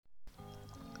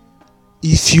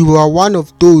If you are one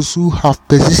of those who have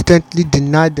persistently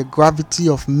denied the gravity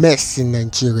of mess in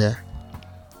Nigeria,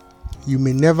 you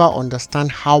may never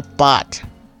understand how bad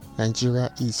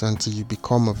Nigeria is until you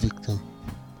become a victim.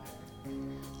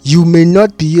 You may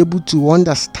not be able to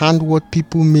understand what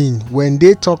people mean when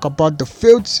they talk about the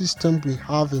failed system we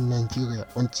have in Nigeria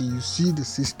until you see the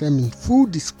system in full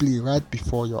display right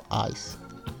before your eyes.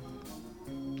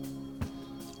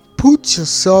 Put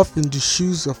yourself in the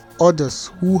shoes of others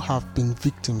who have been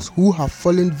victims, who have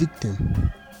fallen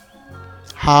victim.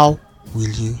 How will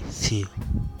you feel?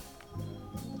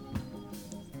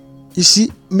 You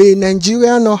see, may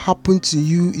Nigeria not happen to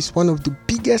you is one of the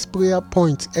biggest prayer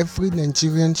points every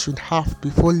Nigerian should have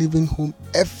before leaving home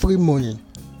every morning.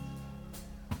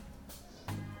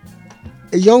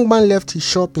 A young man left his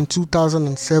shop in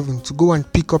 2007 to go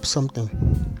and pick up something.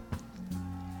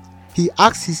 He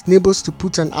asked his neighbors to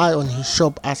put an eye on his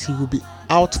shop as he will be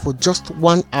out for just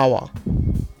 1 hour.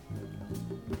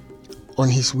 On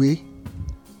his way,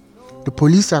 the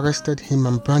police arrested him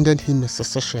and branded him a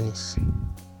secessionist.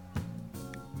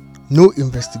 No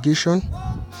investigation,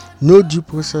 no due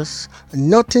process,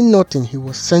 nothing, he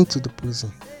was sent to the prison.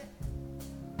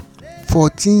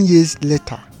 14 years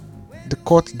later, the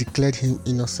court declared him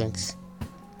innocent.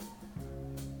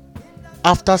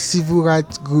 After civil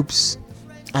rights groups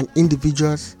and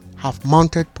individuals have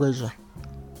mounted pressure,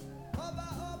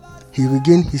 he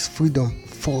regained his freedom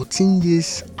 14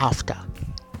 years after.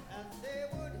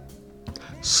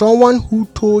 Someone who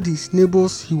told his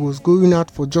neighbors he was going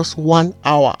out for just 1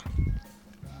 hour,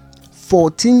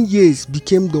 14 years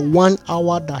became the 1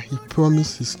 hour that he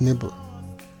promised his neighbor.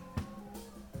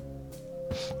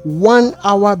 1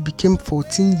 hour became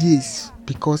 14 years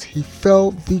because he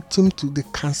fell victim to the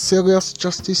cancerous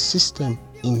justice system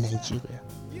in Nigeria.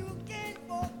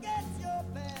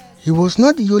 He was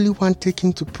not the only one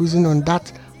taken to prison on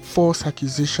that false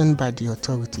accusation by the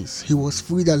authorities. He was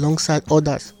freed alongside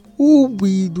others who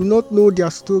we do not know their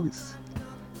stories.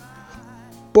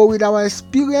 But with our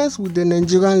experience with the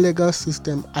Nigerian legal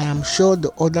system, I am sure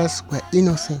the others were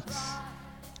innocent.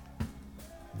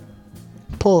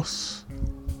 Pause.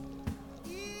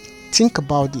 Think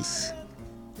about this.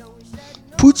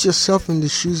 Put yourself in the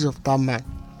shoes of that man.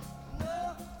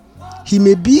 He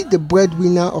may be the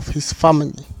breadwinner of his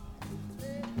family.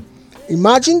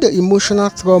 Imagine the emotional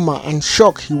trauma and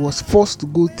shock he was forced to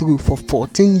go through for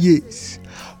 14 years.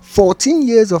 14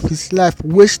 years of his life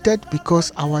wasted because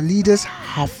our leaders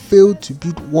have failed to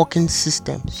build working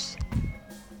systems.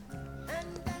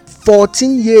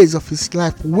 14 years of his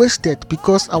life wasted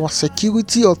because our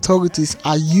security authorities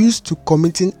are used to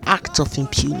committing acts of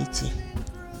impunity.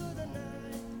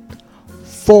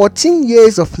 14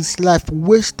 years of his life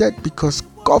wasted because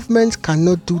government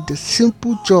cannot do the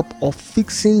simple job of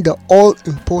fixing the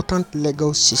all-important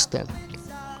legal system.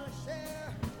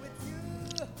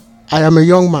 I am a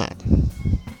young man.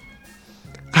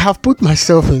 I have put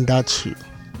myself in that shoe.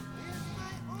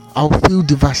 I will feel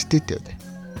devastated.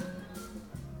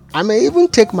 I may even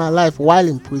take my life while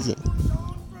in prison.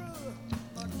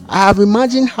 I have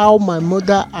imagined how my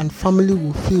mother and family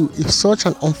will feel if such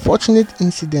an unfortunate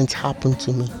incident happened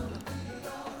to me.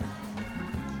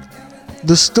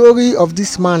 The story of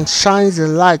this man shines a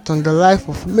light on the life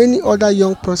of many other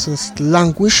young persons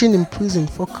languishing in prison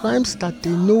for crimes that they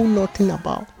know nothing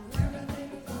about.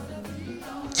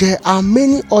 There are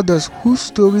many others whose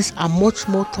stories are much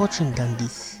more touching than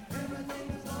this.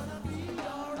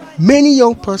 Many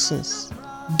young persons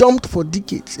dumped for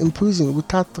decades in prison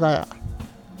without trial,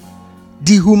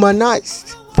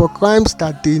 dehumanized for crimes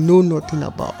that they know nothing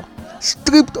about,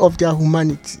 stripped of their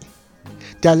humanity,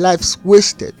 their lives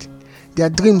wasted, their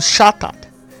dreams shattered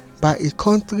by a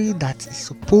country that is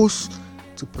supposed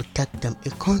to protect them, a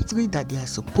country that they are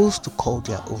supposed to call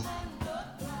their own.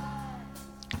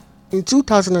 In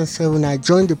 2007, I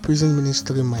joined the prison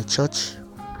ministry in my church.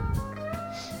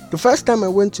 The first time I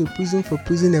went to a prison for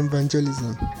prison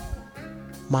evangelism,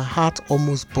 my heart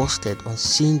almost busted on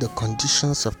seeing the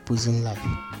conditions of prison life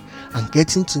and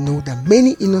getting to know that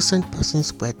many innocent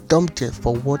persons were dumped there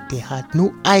for what they had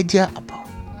no idea about.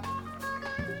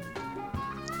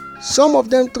 Some of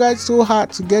them tried so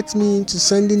hard to get me into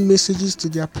sending messages to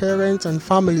their parents and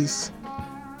families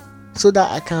so that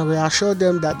I can reassure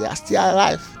them that they are still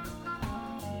alive.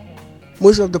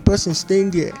 Most of the persons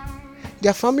staying there,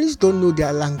 their families don't know they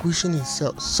are languishing in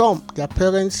cells. Some, their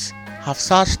parents have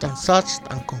searched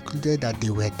and concluded that they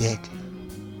were dead.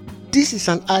 This is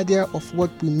an idea of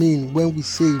what we mean when we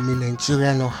say may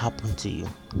Nigeria not happen to you.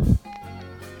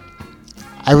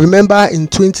 I remember in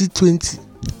 2020,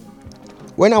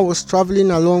 when I was traveling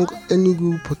along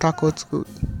Enugu Port Harcourt Road,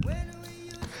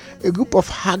 A group of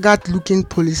haggard-looking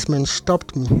policemen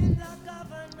stopped me.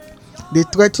 They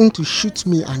threatened to shoot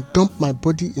me and dump my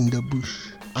body in the bush,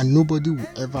 and nobody will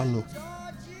ever know.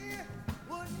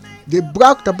 They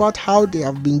bragged about how they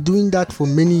have been doing that for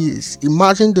many years.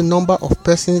 Imagine the number of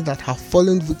persons that have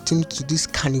fallen victim to these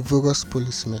carnivorous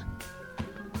policemen.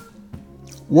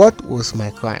 What was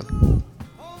my crime?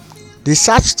 They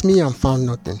searched me and found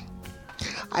nothing.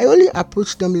 I only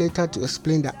approached them later to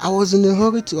explain that I was in a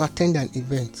hurry to attend an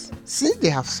event. Since they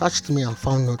have searched me and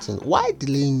found nothing, why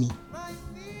delaying me?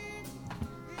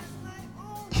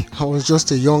 I was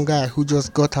just a young guy who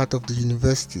just got out of the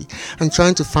university and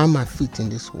trying to find my feet in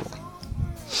this world.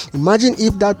 Imagine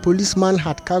if that policeman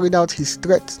had carried out his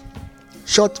threat,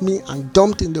 shot me and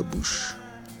dumped in the bush.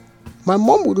 My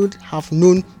mom wouldn't have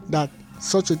known that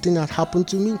such a thing had happened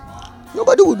to me.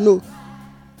 Nobody would know.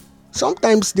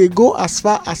 Sometimes they go as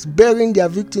far as burying their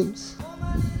victims.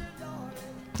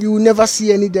 You will never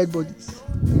see any dead bodies.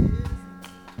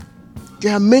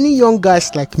 There are many young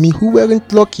guys like me who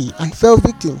weren't lucky and fell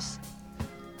victims.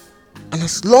 And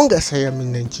as long as I am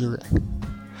in Nigeria,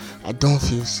 I don't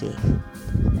feel safe.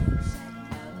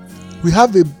 We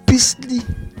have a beastly,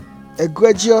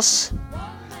 egregious,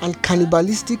 and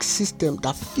cannibalistic system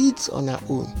that feeds on our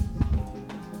own.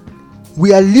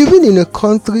 We are living in a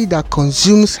country that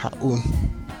consumes our own.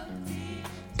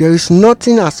 There is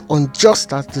nothing as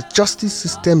unjust as the justice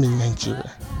system in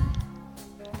Nigeria.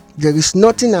 There is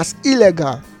nothing as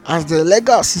illegal as the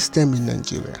legal system in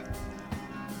Nigeria.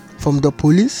 From the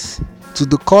police, to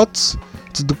the courts,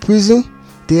 to the prison,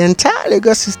 the entire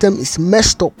legal system is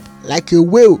messed up like a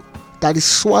whale that is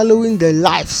swallowing the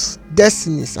lives,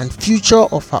 destinies, and future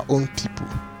of our own people.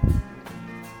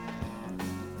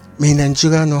 May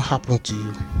Nigeria not happen to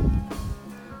you.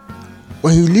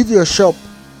 When you leave your shop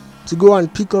to go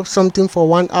and pick up something for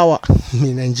 1 hour,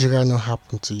 may Nigeria not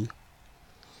happen to you.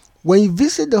 When you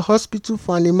visit the hospital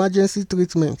for an emergency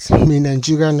treatment, may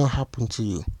Nigeria not happen to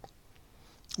you.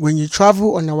 When you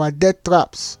travel on our death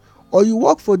traps, or you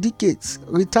work for decades,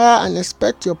 retire and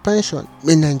expect your pension,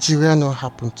 may Nigeria not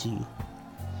happen to you.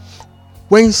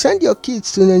 When you send your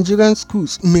kids to Nigerian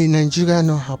schools, may Nigeria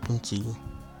not happen to you.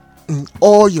 In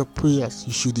all your prayers,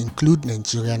 you should include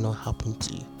Nigeria not happen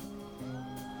to you.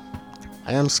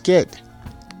 I am scared.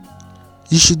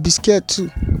 You should be scared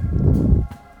too.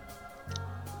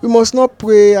 We must not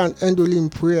pray and end only in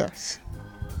prayers.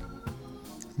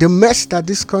 The mess that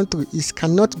this country is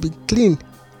cannot be cleaned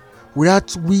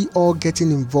without we all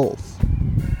getting involved.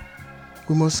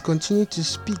 We must continue to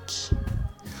speak.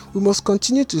 We must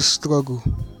continue to struggle.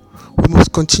 We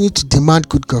must continue to demand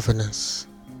good governance.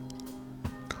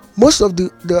 Most of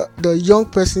the young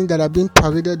persons that are being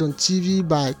paraded on TV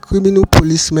by criminal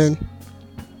policemen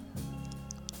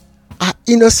are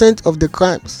innocent of the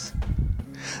crimes.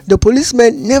 The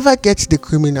policemen never get the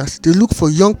criminals. They look for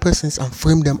young persons and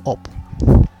frame them up.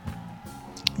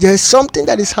 There is something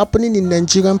that is happening in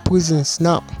Nigerian prisons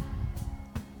now.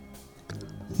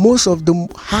 Most of the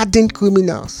hardened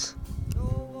criminals,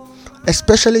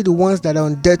 especially the ones that are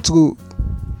on death row,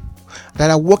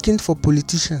 that are working for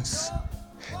politicians,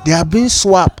 they are being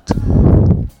swapped.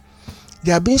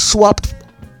 They are being swapped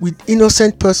with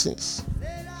innocent persons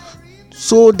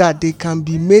so that they can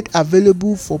be made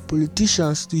available for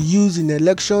politicians to use in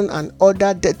election and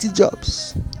other dirty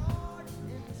jobs.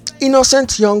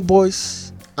 Innocent young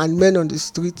boys and men on the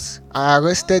streets are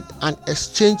arrested and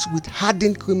exchanged with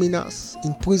hardened criminals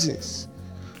in prisons.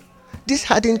 These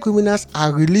hardened criminals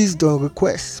are released on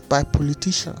request by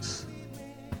politicians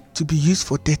to be used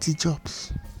for dirty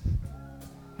jobs.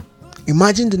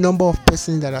 Imagine the number of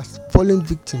persons that are fallen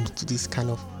victims to this kind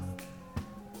of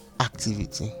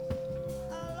activity.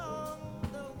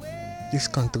 This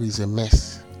country is a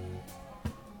mess,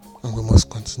 and we must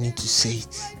continue to say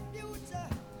it.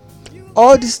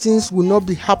 All these things will not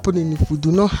be happening if we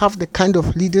do not have the kind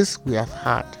of leaders we have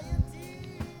had.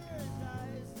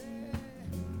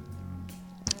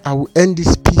 I will end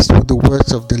this piece with the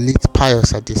words of the late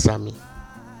Pius Adesami.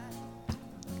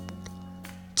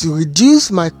 To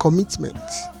reduce my commitment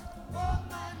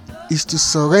is to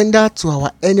surrender to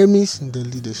our enemies in the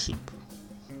leadership.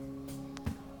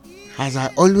 As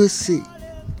I always say,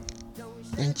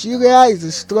 Nigeria is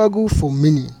a struggle for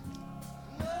many,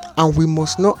 and we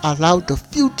must not allow the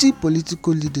filthy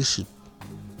political leadership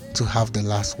to have the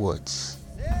last words.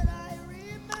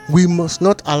 We must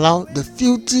not allow the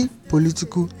filthy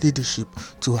political leadership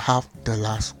to have the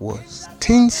last words.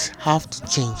 Things have to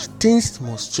change. Things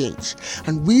must change.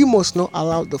 And we must not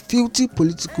allow the filthy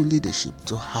political leadership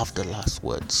to have the last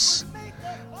words.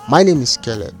 My name is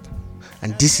Caleb,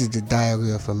 and this is the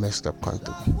Diary of a Messed Up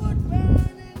Country.